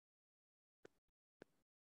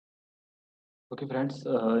Okay, friends,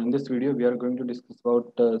 in this video, we are going to discuss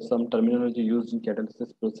about some terminology used in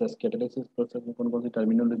catalysis process. Catalysis process में कौन कौन सी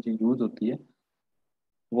terminology use होती है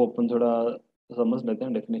वो अपन थोड़ा समझ लेते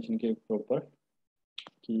हैं डेफिनेशन के ऊपर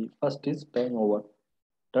कि फर्स्ट इज टर्नओवर।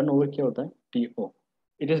 टर्नओवर क्या होता है? TO.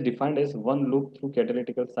 It is defined as one loop through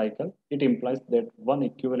catalytic cycle. It implies that one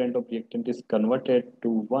equivalent of reactant is converted to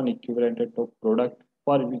one equivalent of product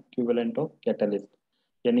per equivalent of catalyst.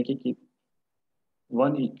 यानी कि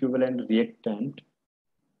one equivalent reactant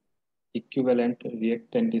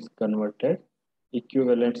is converted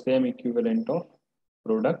same equivalent of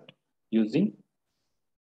product using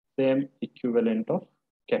same equivalent of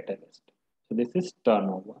catalyst. So this is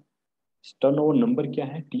turnover. Turnover number क्या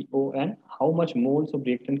है? TON. How much moles of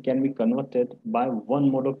reactant can be converted by one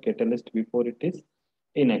mole of catalyst before it is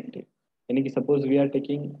inactive? यानी कि suppose we are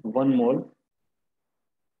taking one mole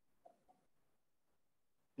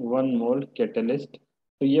catalyst,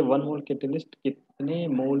 तो ये one mole catalyst कितने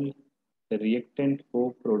मोल reactant को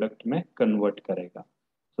product में convert करेगा?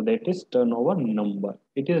 So that is turnover number.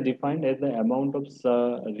 It is defined as the amount of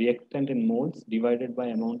reactant in moles divided by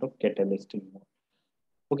amount of catalyst in mole.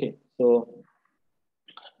 Okay, so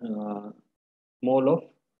mole of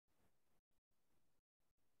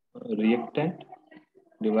reactant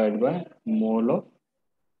divided by mole of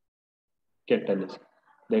catalyst.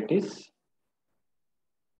 That is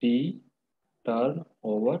T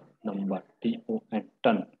turnover number, TON,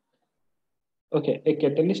 ton. Okay, a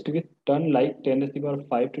catalyst with ton like 10 to the power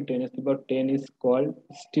 5 to 10 to the power 10 is called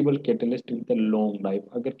stable catalyst with a long life.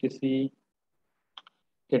 अगर किसी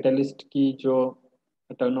catalyst की जो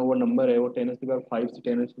turnover number है वो 10 to the power 5 से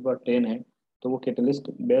 10 to the power 10 है, तो वो catalyst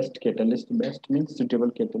best means suitable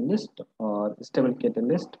catalyst और stable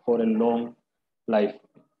catalyst for a long life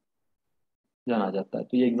जाना जाता है।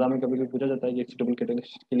 तो ये एग्जाम में कभी कभी पूछा जाता है कि सुटेबल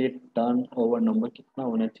कैटलिस्ट के लिए टर्न ओवर नंबर कितना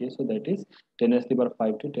होना चाहिए। So that is 10 to the power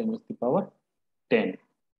 5 to 10 to the power 10.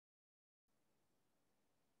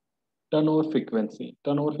 Turnover frequency.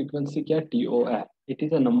 Turnover frequency क्या है? TOF. It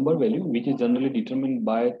is a number value which is generally determined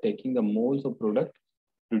by taking the moles of product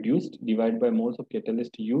produced divided by moles of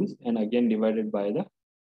catalyst used and again divided by the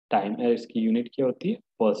time. इसकी unit क्या होती है?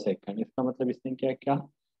 पर second. इसका मतलब इसने क्या क्या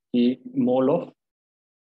कि mole of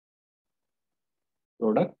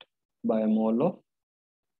product by mole of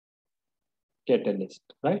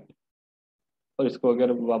catalyst, right. और इसको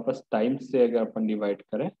अगर वापस टाइम से अगर अपन डिवाइड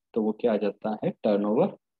करें तो वो क्या आ जाता है? Turnover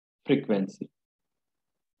frequency.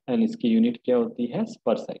 एंड इसकी यूनिट क्या होती है?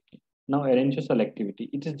 पर second. Now एरेंजो selectivity.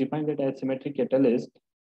 It is defined that asymmetric catalyst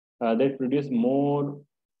that produce more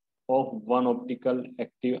of one optical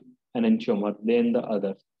active enantiomer than the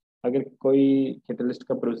others. अगर कोई कैटलिस्ट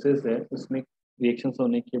का प्रोसेस है उसमें रिएक्शंस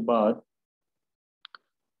होने के बाद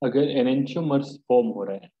अगर एनेंशियोमर्स फॉर्म हो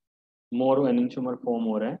रहा है, मोर एनेंशियोमर फॉर्म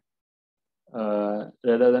हो रहा है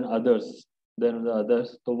रेदर देन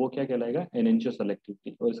अदर्स, तो वो क्या कहलाएगा? एनेंशियो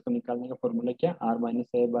सेलेक्टिविटी। और इसको निकालने का फॉर्मूला क्या? R minus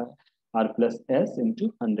A bye R plus S into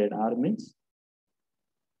 100. R means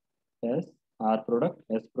S, R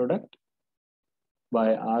product, S product by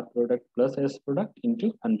R product plus S product into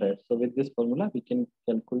 100. So with this formula we can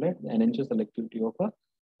calculate the enantiomer selectivity of a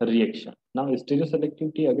reaction. Now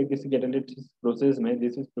stereoselectivity, अगर किसी catalytic process में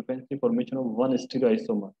this is preferentially formation of one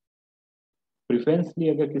stereoisomer. Preferentially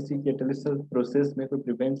अगर किसी catalytic process में कोई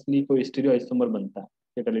preferentially कोई stereoisomer बनता है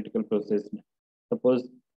catalytic process में, suppose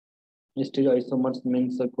stereoisomers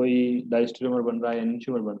means कोई diastereomer बन रहा है,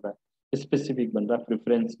 enantiomer बन रहा है, specific बन रहा है,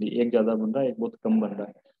 preferentially एक ज़्यादा बन रहा है, एक बहुत कम बन रहा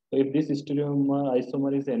है। So if this stereomer isomer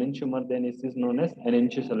is enantiomer, then it is known as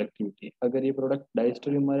enantioselectivity. अगर ये प्रोडक्ट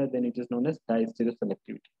डायस्टेरियोमर है, then it is known as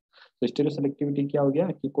diastereoselectivity. तो स्टेरियोसेलेक्टिविटी क्या हो गया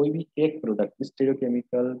कि कोई भी एक प्रोडक्ट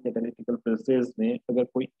स्टेरियोकेमिकल कैटालिटिकल प्रोसेस में अगर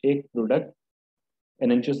कोई एक प्रोडक्ट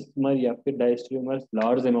एनेंशियोमर या फिर डायस्टेरियोमर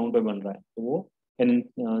लार्ज अमाउंट में बन रहा है तो वो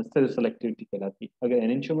स्टेरियोसेलेक्टिविटी कहलाती है। अगर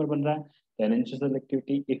एनेंशियोमर बन रहा है तो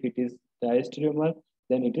एनेंशियोसेलेक्टिविटी, if it is डायस्टेरियोमर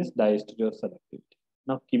then it is diastereoselectivity.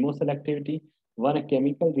 Now chemoselectivity, when a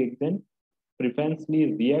chemical reagent preferentially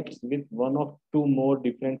reacts with one of two more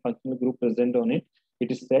different functional group present on it,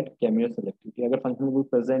 it is said chemoselectivity. अगर functional group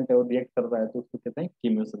present है और react कर रहा है तो उसको कहते हैं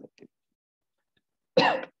chemoselectivity.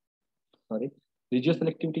 Sorry.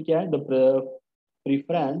 Regioselectivity क्या है? The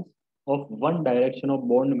preference of one direction of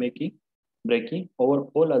bond making breaking over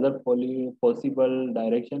all other possible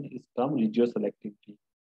direction is termed regioselectivity.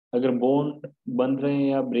 अगर बॉन्ड बन रहे हैं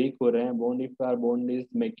या ब्रेक हो रहे हैं, bond if are bond is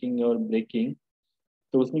making और ब्रेकिंग,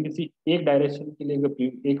 तो उसमें किसी एक डायरेक्शन के लिए अगर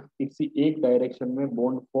किसी एक डायरेक्शन में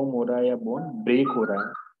बॉन्ड फॉर्म हो रहा है या बॉन्ड ब्रेक हो रहा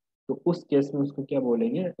है तो उस केस में उसको क्या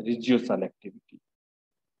बोलेंगे? रिजियोसेलेक्टिविटी।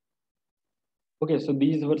 Okay, so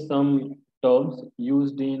these were some terms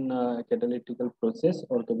used in कैटालिटिकल process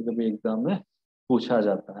और कभी कभी एग्जाम में पूछा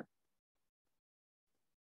जाता है।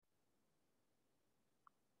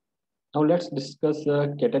 नाउ लेट्स डिस्कस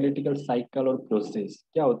कैटालिटिकल साइकिल और प्रोसेस।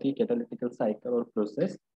 क्या होती है कैटालिटिकल साइकिल और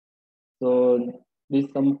प्रोसेस? तो these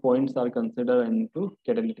some points are considered into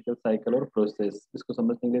catalytical cycle और process। इसको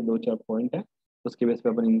समझने के लिए दो चार पॉइंट है, उसके बेस पे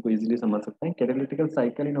अपन इनको इजीली समझ सकते हैं। कैटालिटिकल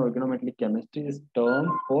cycle in organometallic chemistry is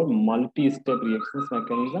term for multi step reactions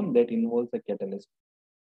mechanism that involves a catalyst.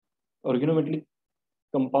 Organometallic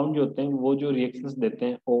compound जो होते हैं वो जो रिएक्शंस देते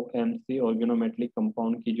हैं, OMC ऑर्गेनोमेटेलिक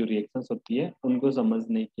कंपाउंड की जो रिएक्शंस होती है उनको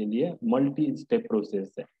समझने के लिए मल्टी स्टेप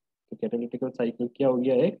प्रोसेस है। तो कैटालिटिकल साइकिल क्या हो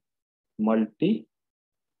गया? एक मल्टी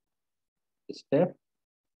स्टेप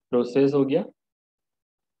प्रोसेस हो गया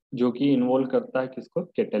जो कि इन्वॉल्व करता है किसको?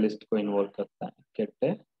 कैटलिस्ट को इन्वॉल्व करता है।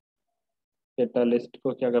 कैटलिस्ट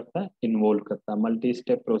को क्या करता है? इन्वॉल्व करता है। मल्टी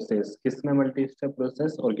स्टेप प्रोसेस किसमें? Multi step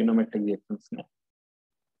process organometric reactions में।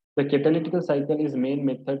 The कैटालिटिकल cycle is main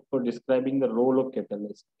method for describing the role of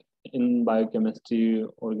catalyst in biochemistry,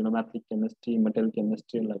 organometric chemistry, metal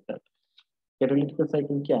chemistry, like that. कैटालिटिकल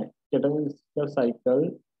cycle क्या है? कैटालिटिकल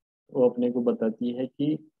साइकिल वो अपने को बताती है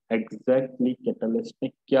कि एग्जैक्टली कैटलिस्ट ने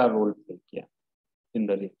क्या रोल प्ले किया in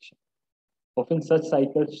the reaction. Often such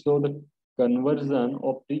cycles show the conversion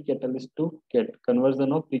of pre-catalyst to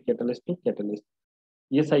catalyst.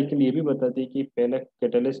 ये साइकिल ये भी बताती है कि पहले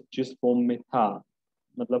कैटलिस्ट जिस फॉर्म में था,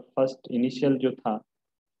 मतलब फर्स्ट इनिशियल जो था,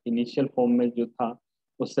 इनिशियल फॉर्म में जो था,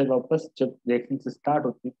 उससे वापस जब रिएक्शन स्टार्ट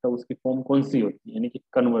होती है तब उसकी फॉर्म कौन सी होती है, यानी कि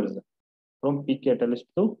conversion from pre catalyst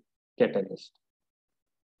to catalyst.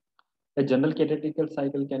 A general catalytical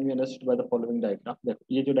cycle can be understood by the following diagram। देखो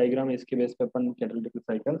ये जो डायग्राम है इसके बेस पे अपन कैटालिटिकल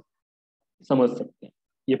साइकिल समझ सकते हैं।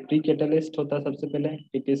 ये प्री कैटलिस्ट होता है सबसे पहले,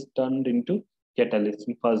 it is turned into catalyst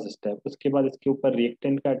in first step. उसके बाद इसके ऊपर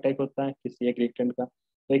रिएक्टेंट का अटैक होता है, किसी एक रिएक्टेंट का,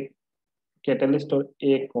 तो एक कैटलिस्ट और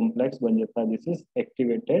एक कॉम्प्लेक्स बन जाता है, दिस इज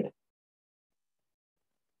एक्टिवेटेड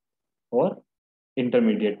और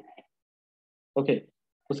इंटरमीडिएट। ओके,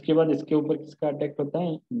 उसके बाद इसके ऊपर किसका अटैक होता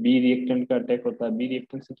है? बी रिएक्टेंट का अटैक होता है। बी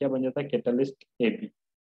रिएक्टेंट से क्या बन जाता है? Catalyst AB।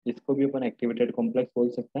 इसको भी अपन एक्टिवेटेड कॉम्प्लेक्स बोल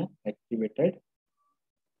सकते हैं, एक्टिवेटेड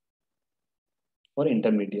और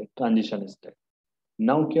इंटरमीडिएट ट्रांजिशन स्टेट।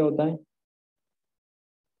 नाउ क्या होता है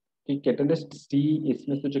कि कैटलिस्ट सी,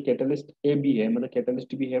 इसमें से जो कैटलिस्ट ए भी है, मतलब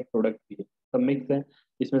कैटलिस्ट भी है प्रोडक्ट भी है, सब मिक्स है।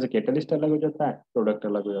 इसमें से कैटलिस्ट अलग हो जाता है, प्रोडक्ट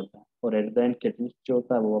अलग हो जाता है, और एट द एंड कैटलिस्ट जो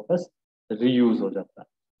होता है वो वापस रीयूज हो जाता है।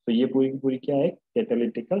 तो ये पूरी की पूरी क्या है?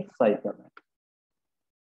 कैटालिटिकल साइकिल है।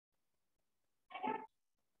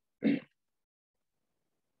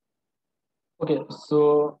 ओके, सो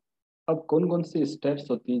अब कौन कौन सी स्टेप्स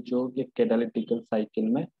होती हैं जो कि कैटालिटिकल साइकिल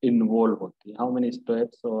में इन्वॉल्व होती है? हाउ मेनी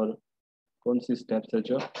स्टेप्स, और कौन सी स्टेप्स है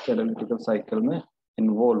जो कैटालिटिकल साइकिल में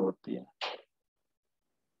इन्वॉल्व होती है?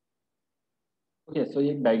 ओके, सो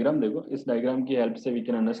ये एक डायग्राम देखो, इस डायग्राम की हेल्प से वी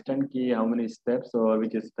कैन अंडरस्टैंड कि हाउ मेनी स्टेप्स और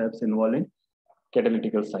विच स्टेप्स इन्वॉल्व इन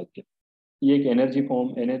कैटालिटिकल साइकिल। ये एक एनर्जी फॉर्म,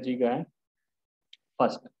 एनर्जी का है।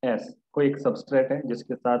 फर्स्ट एस, कोई एक सबस्ट्रेट है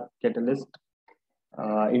जिसके साथ कैटलिस्ट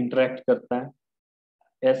इंटरेक्ट करता है।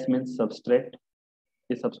 S means substrate.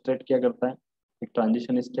 ये सबस्ट्रेट क्या करता है? एक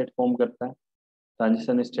ट्रांजिशन स्टेट फॉर्म करता है।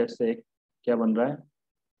 ट्रांजिशन स्टेट से एक क्या बन रहा है?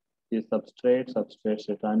 ये सबस्ट्रेट, सबस्ट्रेट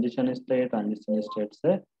से ट्रांजिशन स्टेट, ट्रांजिशन स्टेट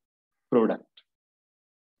से प्रोडक्ट।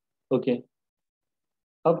 ओके,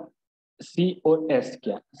 अब सी और एस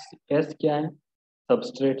क्या है? एस क्या है?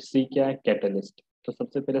 सबस्ट्रेट। सी क्या है? कैटलिस्ट। तो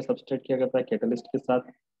सबसे पहले सबस्ट्रेट क्या करता है? कैटलिस्ट के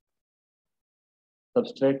साथ,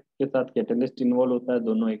 सबस्ट्रेट के साथ कैटलिस्ट इन्वॉल्व होता है,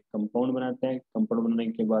 दोनों एक कंपाउंड बनाते हैं। कंपाउंड बनने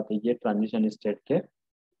के बाद ये ट्रांजिशन स्टेट के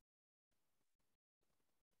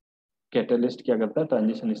कैटलिस्ट क्या करता है?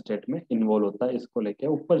 ट्रांजिशन स्टेट में इन्वॉल्व होता है, इसको लेके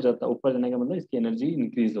ऊपर जाता है। ऊपर जाने का मतलब इसकी एनर्जी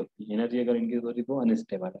इंक्रीज होती है। एनर्जी अगर इंक्रीज हो रही तो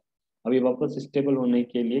अनस्टेबल है। अभी वापस स्टेबल होने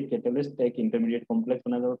के लिए कैटलिस्ट एक इंटरमीडिएट कॉम्प्लेक्स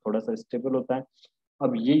बनाता है, थोड़ा सा स्टेबल होता है।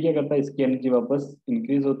 अब ये क्या करता है? इसकी एनर्जी वापस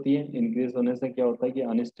इंक्रीज होती है। इंक्रीज होने से क्या होता है कि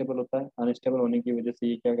अनस्टेबल होता है। अनस्टेबल होने की वजह से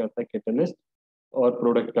ये क्या करता है? कैटलिस्ट और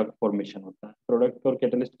प्रोडक्ट का फॉर्मेशन होता है। प्रोडक्ट और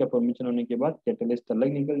कैटलिस्ट का फॉर्मेशन होने के बाद कैटलिस्ट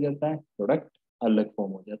अलग निकल जाता है, प्रोडक्ट अलग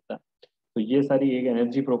फॉर्म हो जाता है। तो ये सारी एक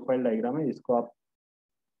एनर्जी प्रोफाइल डायग्राम है, इसको आप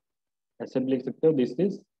ऐसे भी लिख सकते हो, this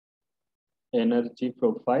is energy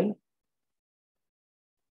profile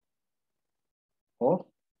of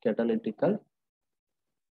कैटालिटिकल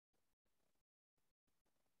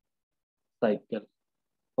cycle.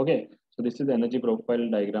 Okay, so this is the energy profile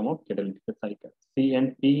diagram of catalytic cycle. C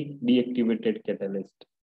and P deactivated catalyst.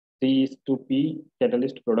 C is to P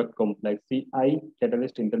catalyst product complex. CI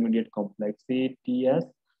catalyst intermediate complex. CTS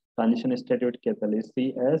transition state with catalyst.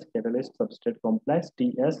 CS catalyst substrate complex.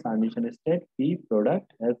 TS transition state. P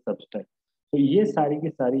product as substrate. तो ये सारी की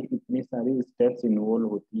सारी इतनी सारी steps involve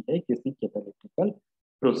होती है किसी कैटालिटिकल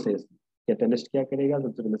प्रोसेस में। कैटलिस्ट क्या करेगा,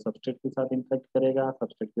 सबसे पहले सबस्ट्रेट के साथ इंटरेक्ट करेगा,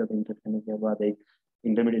 सबस्ट्रेट के साथ इंटरेक्ट करने के बाद एक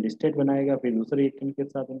इंटरमीडिएट स्टेट बनाएगा, फिर दूसरे रिएक्टेंट के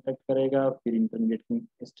साथ इंटरेक्ट करेगा, फिर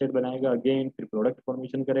इंटरमीडिएट स्टेट बनाएगा अगेन, फिर प्रोडक्ट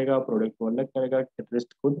फॉर्मेशन करेगा, प्रोडक्ट को अलग करेगा,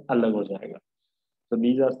 कैटलिस्ट खुद अलग हो जाएगा. So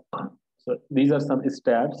these are some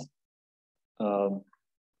steps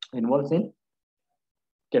involved in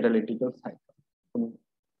catalytical cycle.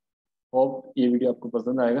 Hope ये वीडियो आपको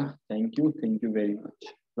पसंद आएगा. Thank you very much.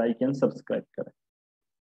 Like and subscribe करें.